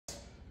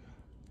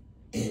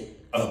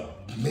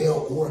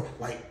or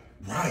like,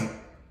 right.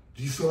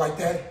 Do you feel like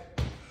that?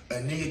 A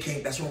nigga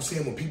can't, that's what I'm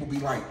saying when people be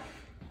like,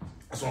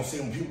 that's what I'm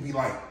saying when people be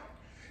like,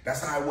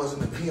 that's how it was in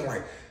the pen,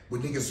 like,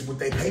 with niggas with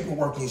their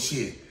paperwork and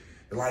shit.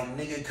 Like,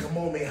 nigga, come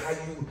on, man, how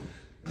you,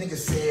 nigga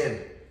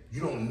saying you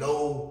don't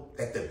know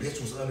that the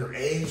bitch was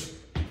underage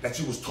that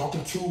you was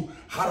talking to?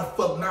 How the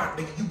fuck not,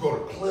 nigga? You go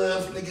to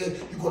clubs, nigga,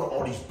 you go to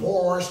all these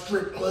bars,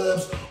 strip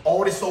clubs,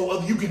 all this old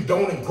other, you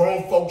condoning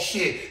grown folk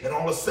shit, and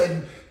all of a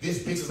sudden,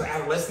 this bitch is an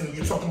adolescent and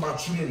you're talking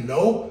about you didn't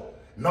know?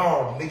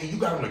 No, nigga, you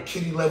got on a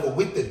kitty level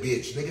with the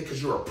bitch, nigga,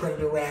 because you're a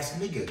predator ass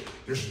nigga.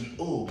 There's,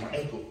 ooh, my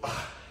ankle,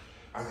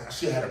 I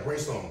should have had a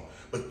brace on.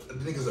 But the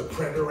nigga's a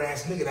predator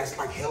ass nigga. That's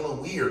like hella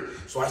weird.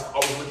 So I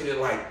always look at it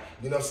like,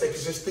 you know what I'm saying?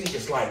 Cause just think,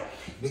 it's like,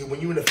 nigga,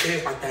 when you in the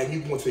feds like that and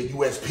you going to the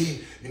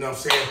USP, you know what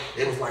I'm saying?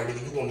 It was like,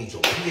 nigga, you gonna need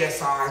your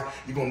PSI,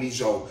 you gonna need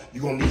your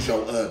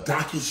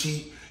docket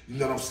sheet, you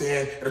know what I'm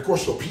saying? And of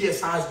course your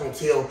PSI is gonna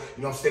tell, you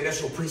know what I'm saying?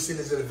 That's your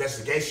pre-sentence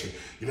investigation,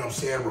 you know what I'm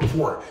saying?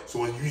 Report.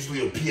 So it's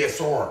usually a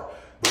PSR.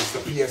 But it's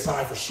the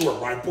PSI for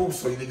short, right? Boom,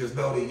 so you niggas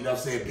know that, you know what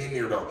I'm saying, been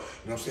there though. You know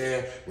what I'm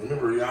saying?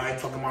 Remember, I ain't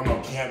talking about no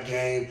camp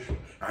game.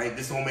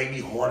 This don't make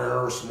me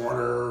harder or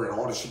smarter and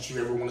all the shit you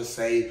ever want to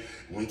say.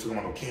 We ain't talking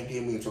about no camp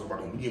game, we ain't talking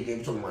about no video game,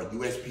 we talking about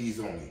USPs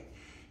only.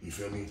 You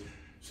feel me?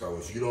 So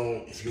if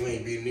you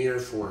ain't been there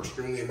for an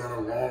extremely amount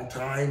of long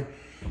time,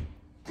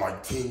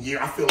 like 10 years,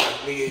 I feel like,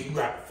 nigga, you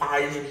got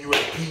 5 years in the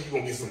USP, you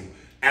gonna get some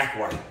act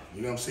right.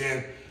 You know what I'm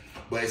saying?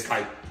 But it's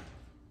like,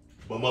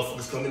 when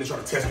motherfuckers come in and try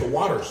to test the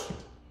waters.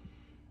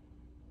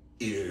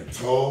 Either they're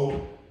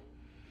told,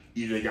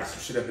 either they got some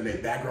shit up in their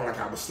background like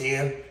I was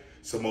saying,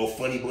 some old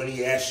funny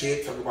bunny ass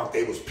shit, talking about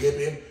they was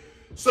pimping.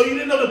 So you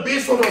didn't know the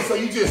bitch was on, so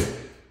you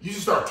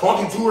just start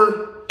talking to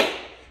her,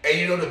 and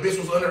you know the bitch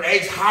was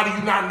underage. How do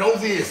you not know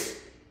this?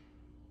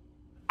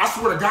 I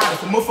swear to God,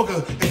 if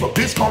a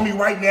bitch call me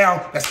right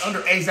now that's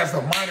underage, that's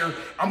a minor,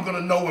 I'm gonna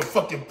know in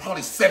fucking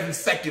probably 7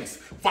 seconds,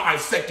 5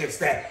 seconds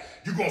that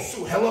you're gonna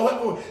sue.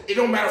 Hello. It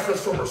don't matter if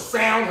it's from her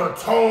sound, her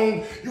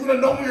tone. You're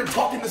gonna know when you're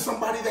talking to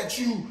somebody that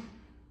you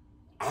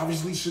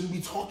obviously shouldn't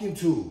be talking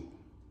to.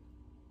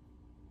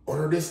 Or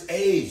they're this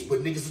age,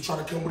 but niggas are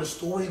trying to come with a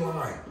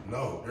storyline.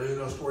 No, there ain't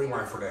no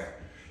storyline for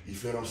that. You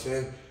feel what I'm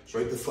saying?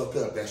 Straight the fuck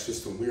up. That's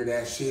just some weird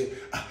ass shit.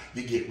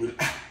 You get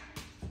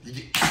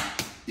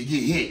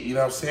hit, you know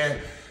what I'm saying?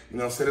 You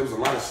know what I'm saying? There was a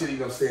lot of shit, you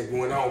know what I'm saying,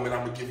 going on, man.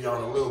 I'm gonna give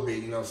y'all a little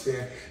bit, you know what I'm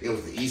saying? It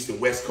was the East and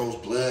West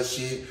Coast blood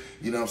shit,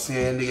 you know what I'm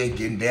saying? Nigga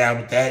getting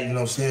down with that, you know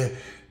what I'm saying?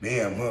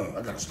 Damn,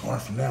 I got a scar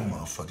from that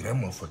motherfucker. That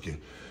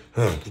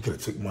motherfucking, he could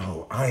have took my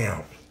whole eye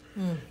out.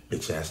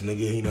 Bitch ass nigga,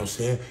 you know what I'm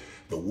saying?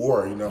 The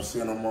war, you know what I'm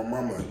saying, on my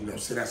mama, you know what I'm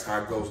saying? That's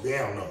how it goes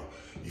down, though.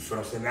 You feel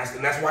what I'm saying?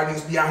 And that's why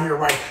niggas be out here,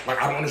 right?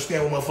 Like, I don't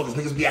understand when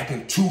niggas be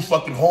acting too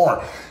fucking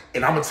hard.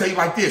 And I'm gonna tell you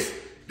like this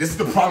is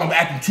the problem of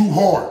acting too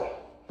hard.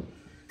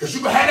 Cause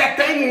you can have that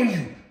thing on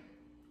you.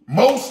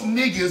 Most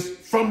niggas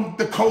from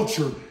the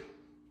culture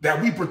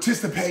that we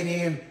participate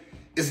in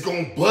is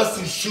gonna bust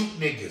and shoot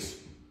niggas.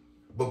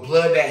 But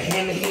blood, that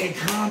hand-to-hand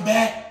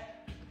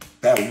combat,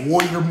 that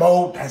warrior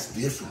mode, that's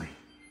different.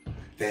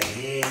 That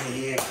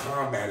hand-to-hand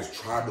combat is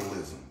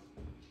tribalism.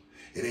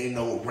 It ain't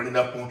no running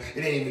up on, it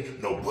ain't even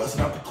no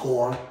busting out the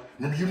car.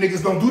 Remember, you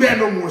niggas don't do that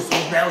no more, so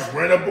now it's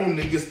running up on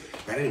niggas.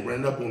 That ain't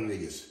running up on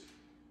niggas.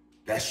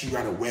 That's you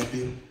got a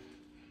weapon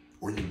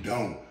or you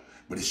don't.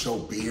 But it's your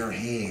bare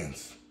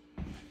hands,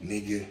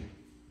 nigga,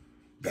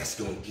 that's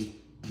gonna get,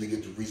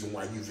 nigga, the reason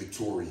why you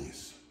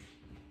victorious.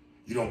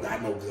 You don't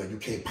got no gun, you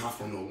can't pop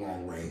from no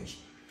long range.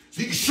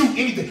 So you can shoot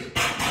anything.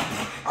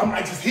 I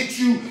might just hit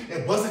you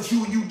and bust at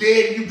you and you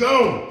dead and you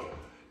gone.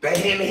 That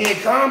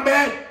hand-to-hand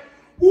combat,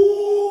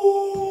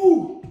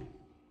 woo!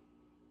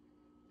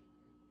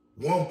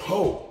 One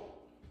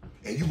poke,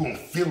 and you gonna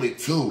feel it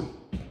too.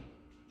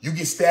 You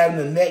get stabbed in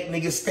the neck,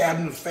 nigga, stabbed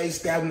in the face,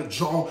 stabbed in the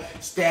jaw,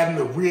 stabbed in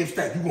the ribs,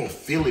 you gonna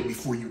feel it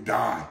before you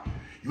die.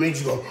 You ain't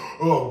just go,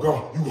 oh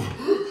God,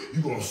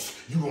 you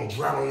gonna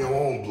drown on your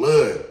own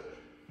blood.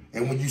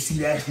 And when you see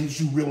that hit,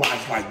 you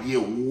realize like, yeah,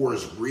 war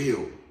is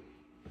real.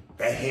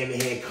 That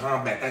hand-to-hand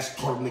combat, that's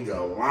taught a nigga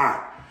a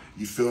lot.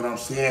 You feel what I'm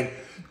saying?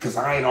 Because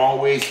I ain't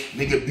always,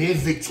 nigga, been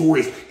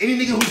victorious. Any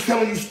nigga who's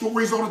telling you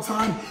stories all the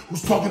time,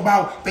 who's talking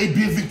about they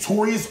been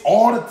victorious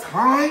all the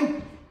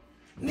time,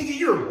 nigga,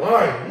 you're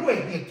lying. You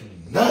ain't been through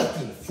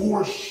nothing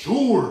for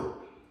sure.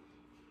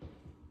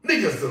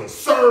 Niggas done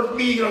served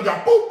me, you know,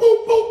 got boop,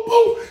 boop, boop,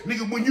 boop.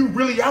 Nigga, when you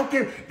really out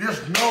there,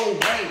 there's no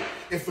way.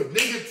 If a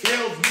nigga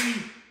tells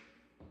me,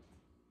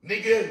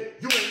 nigga,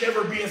 you ain't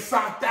never being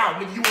socked out,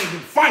 nigga, you ain't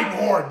been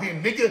fighting hard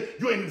then, nigga.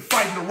 You ain't been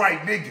fighting the right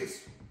niggas.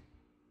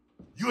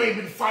 You ain't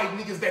been fighting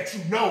niggas that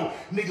you know.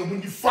 Nigga,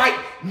 when you fight,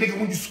 nigga,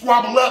 when you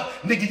squabble up,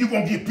 nigga, you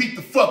gonna get beat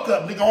the fuck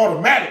up, nigga,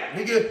 automatic.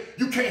 Nigga,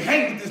 you can't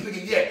hang with this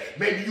nigga yet.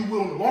 Maybe you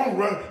will in the long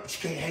run, but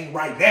you can't hang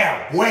right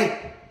now, boy.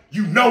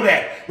 You know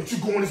that. But you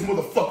going this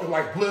motherfucker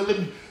like blood,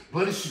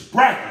 this shit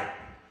bracket.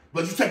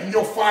 But you taking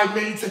your 5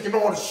 million, you taking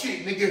all the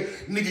shit,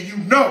 nigga, you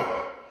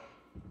know.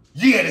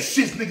 Yeah, the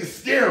shit's nigga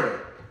scary.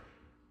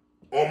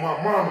 On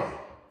my mama.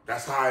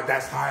 That's how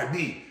it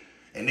be.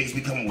 And niggas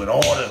be coming with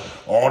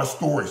all the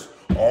stories.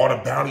 all the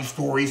bounty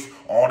stories,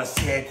 all the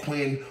San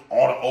Quentin,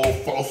 all the old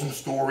Folsom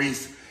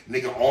stories,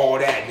 nigga, all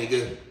that,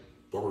 nigga.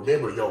 But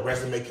remember, your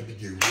resume can be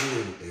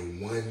ruined in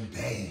 1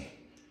 day,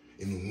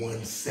 in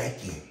 1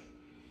 second,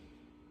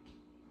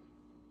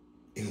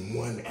 in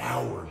 1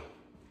 hour.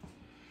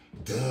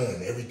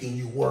 Done. Everything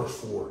you worked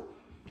for,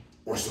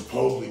 or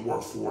supposedly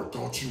worked for,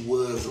 thought you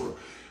was, or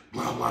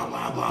blah, blah,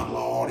 blah, blah, blah,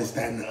 all this,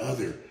 that, and the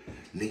other.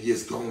 Nigga,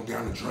 it's going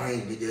down the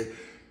drain, nigga.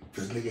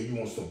 Because, nigga, you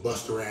want some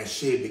buster ass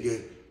shit,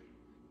 nigga.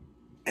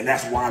 And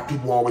that's why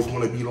people always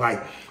want to be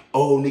like,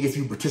 oh, nigga, if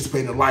you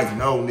participate in life,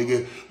 no,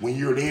 nigga. When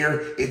you're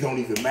there, it don't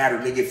even matter,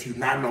 nigga. If you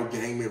not no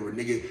gang member,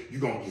 nigga, you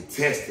gonna get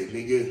tested,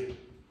 nigga.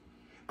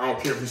 I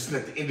don't care if you sit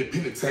at the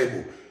independent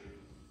table.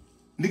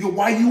 Nigga,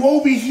 why you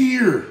over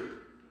here?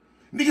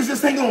 Niggas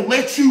just ain't gonna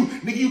let you,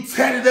 nigga, you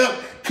tatted up,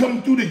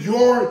 coming through the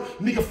yard,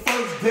 nigga,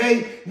 first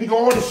day, nigga,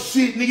 all the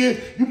shit,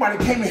 nigga, you might have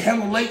came in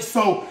hella late,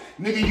 so,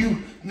 nigga,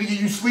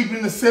 you sleeping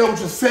in the cell with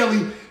your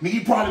celly, nigga,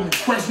 you probably been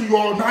crushing you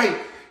all night,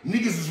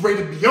 niggas is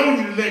ready to be on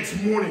you the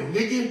next morning,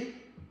 nigga.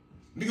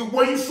 Nigga,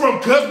 where you from,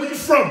 cuz? Where you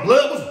from,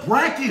 blood? What's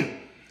bracking?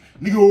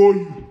 Nigga, oh,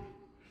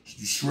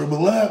 you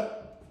shrivel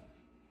up?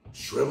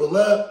 Shrivel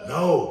up?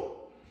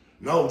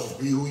 No, just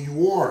be who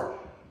you are.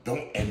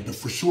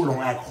 For sure, don't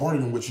act harder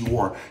than what you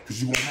are,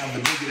 because you won't have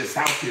the nigga that's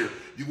out there.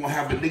 You won't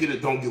have the nigga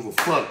that don't give a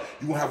fuck.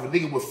 You won't have a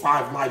nigga with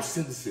 5 life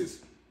sentences.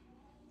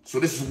 So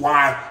this is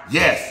why,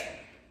 yes,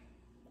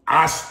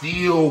 I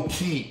still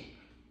keep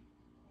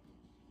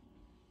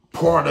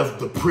part of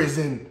the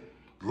prison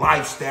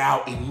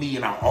lifestyle in me,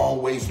 and I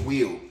always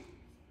will.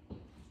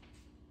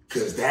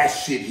 Because that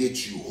shit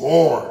hits you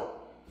hard.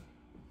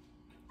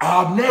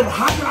 How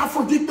can I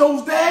forget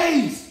those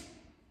days?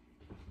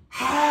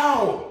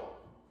 How?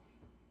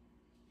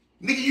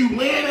 Nigga, you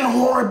laying in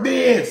hard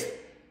beds.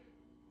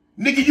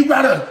 Nigga, you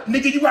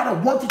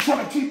gotta work to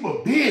try to keep a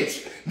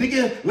bitch.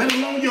 Nigga, let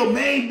alone your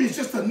main bitch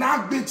just to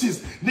knock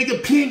bitches.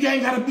 Nigga, pen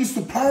gang gotta be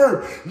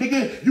superb.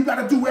 Nigga, you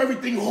gotta do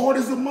everything hard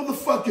as a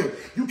motherfucker.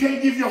 You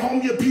can't give your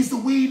homie a piece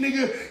of weed,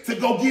 nigga, to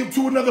go give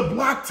to another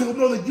block, to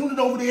another unit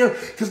over there,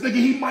 cause nigga,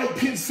 he might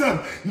pin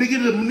something.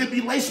 Nigga, the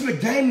manipulation of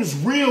the game is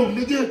real,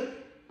 nigga.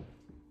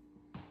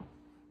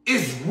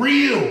 It's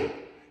real.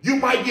 You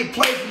might get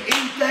played from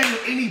anything or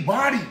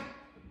anybody.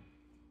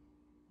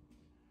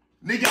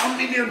 Nigga, I'm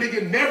in there,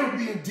 nigga, never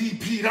being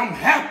DP'd. I'm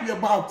happy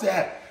about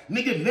that.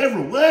 Nigga,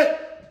 never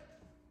what?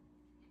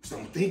 Cause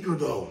I'm a thinker,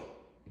 though.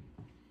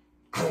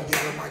 I don't get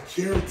out of my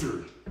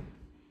character.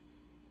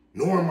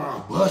 Nor am I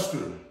a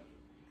buster.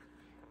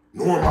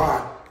 Nor am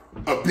I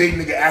a big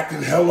nigga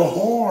acting hella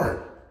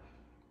hard.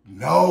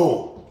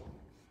 No.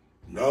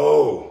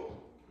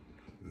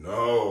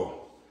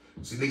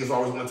 See, niggas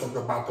always want to talk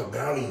about the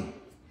bounty.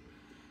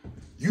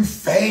 You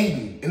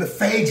fading. In the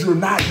fade, you're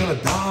not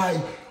gonna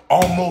die.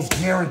 Almost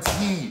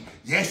guaranteed.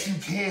 Yes, you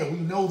can. We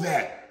know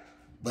that.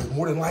 But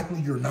more than likely,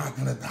 you're not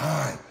going to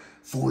die.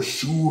 For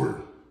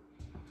sure.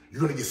 You're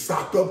going to get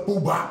socked up.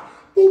 Boop, bop.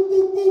 Boop,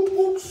 boop, boop,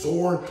 boop.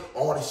 Sword.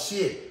 All the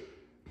shit.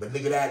 But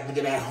nigga,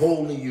 that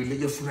hole in you.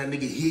 Nigga, from that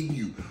nigga hitting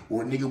you.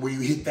 Or nigga, where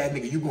you hit that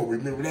nigga, you going to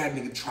remember that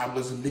nigga.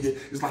 Tribalism, nigga.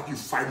 It's like you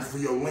fighting for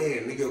your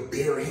land. Nigga,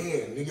 bare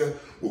hand. Nigga,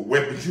 with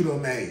weapons you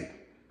done made.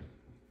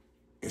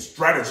 And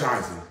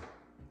strategizing.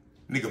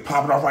 Nigga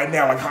popping off right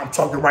now like how I'm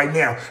talking right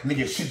now.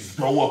 Nigga, shit just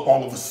go up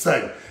all of a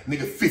sudden.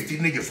 Nigga, 50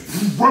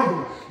 niggas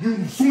rumble.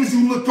 As soon as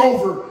you look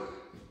over,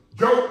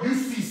 yo, you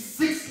see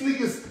 6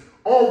 niggas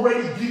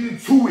already getting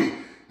to it.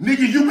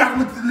 Nigga, you gotta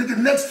look at the nigga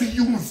next to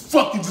you and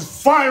fucking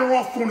just fire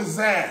off on his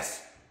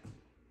ass.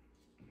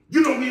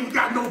 You don't even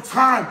got no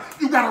time.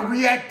 You gotta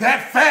react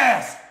that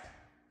fast.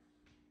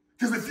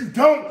 Cause if you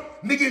don't,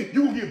 nigga,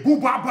 you will get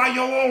boo-bop by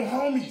your own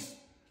homies.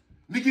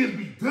 Nigga, it'll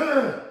be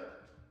done.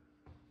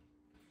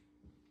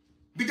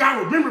 Nigga,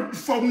 I remember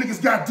before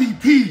niggas got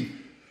DP.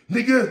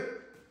 Nigga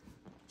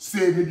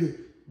said,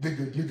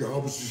 nigga, I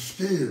was just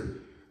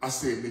scared. I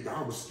said, nigga,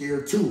 I was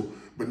scared too,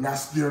 but not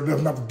scared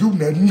enough not to do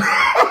nothing.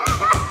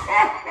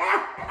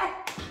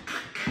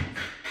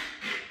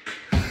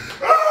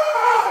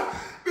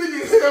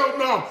 Nigga, hell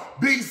no.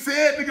 Big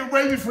said, nigga,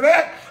 raised me for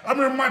that. I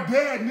remember my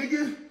dad,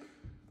 nigga,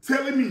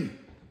 telling me,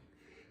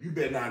 you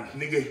better not,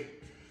 nigga,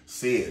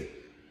 said,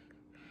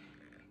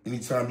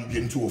 anytime you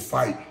get into a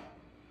fight,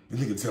 the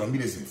nigga telling me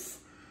this at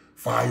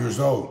 5 years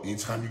old,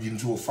 anytime you get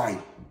into a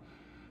fight,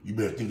 you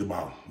better think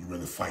about, you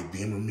rather fight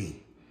them or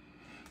me.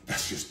 That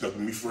shit stuck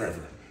with me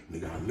forever.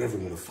 Nigga, I never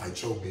want to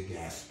fight your big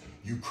ass.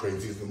 You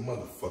crazy as a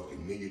motherfucker,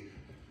 nigga.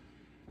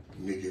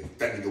 Nigga,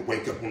 that nigga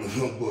wake up on the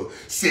humbug,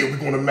 said we're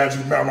going to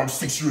Magic Mountain, I'm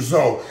 6 years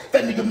old.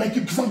 That nigga make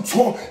it because I'm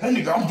tall. That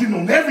nigga, I'm getting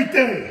on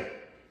everything.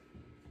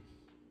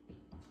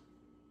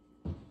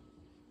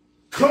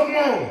 Come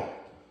on.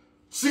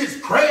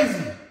 Shit's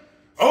crazy.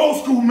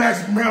 Old school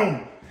Magic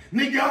Mountain.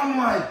 Nigga, I'm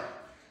like,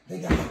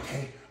 nigga,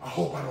 I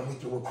hope I don't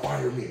meet the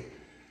requirement.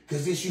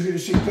 Because this, you hear the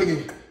shit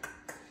clicking.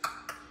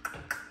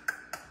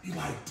 You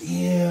like,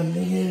 damn,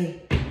 nigga.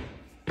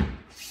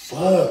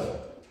 Fuck.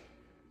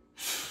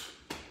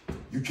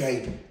 You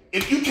can't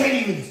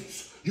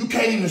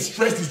even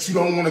stress that you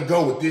don't want to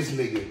go with this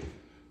nigga.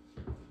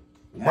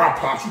 My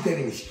pops, you can't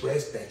even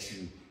stress that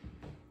you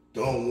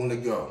don't want to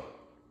go.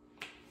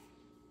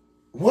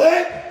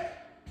 What?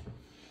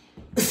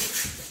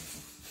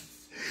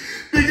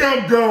 Think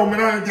I'm gone, man.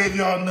 I done gave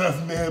y'all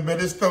enough, man.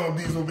 This Stone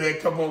Diesel, man.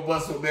 Come on,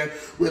 Bustle, man.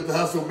 With the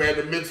hustle, man.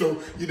 The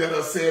mental, you know what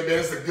I'm saying, man.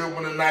 It's a good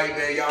one tonight,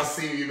 man. Y'all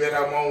see me, man.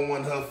 I'm on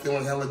one,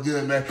 feeling hella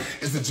good, man.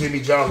 It's the Jimmy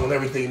Jones and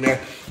everything, man.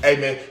 Hey,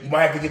 man, you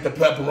might have to get the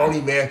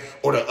pepperoni, man,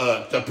 or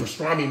the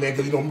pastrami, man,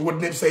 because you know what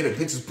Nip say, the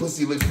bitch's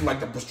pussy looks like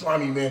the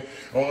pastrami, man.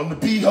 On the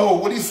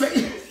pee-hole. What do you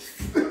say?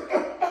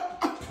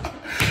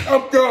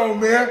 I'm gone,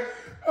 man.